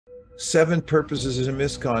7 purposes in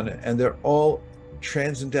ISKCON, and they're all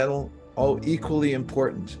transcendental, all equally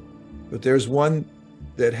important. But there's one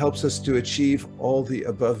that helps us to achieve all the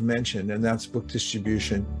above mentioned, and that's book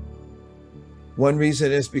distribution. One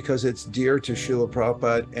reason is because it's dear to Srila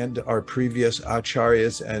Prabhupada and our previous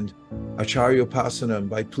acharyas and acharyopasanam.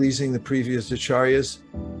 By pleasing the previous acharyas,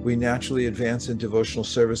 we naturally advance in devotional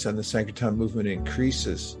service and the Sankirtan movement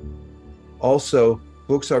increases. Also,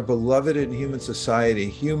 books are beloved in human society.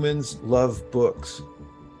 Humans love books.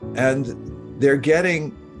 And they're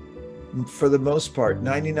getting, for the most part,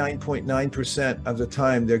 99.9% of the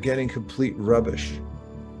time, they're getting complete rubbish.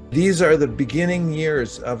 These are the beginning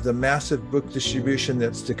years of the massive book distribution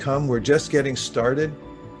that's to come. We're just getting started.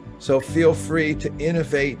 So feel free to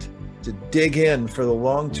innovate, to dig in for the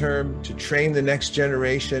long term, to train the next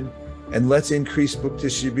generation, and let's increase book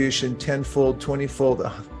distribution 10-fold, 20-fold,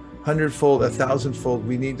 100-fold, 1,000-fold.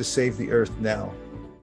 We need to save the earth now.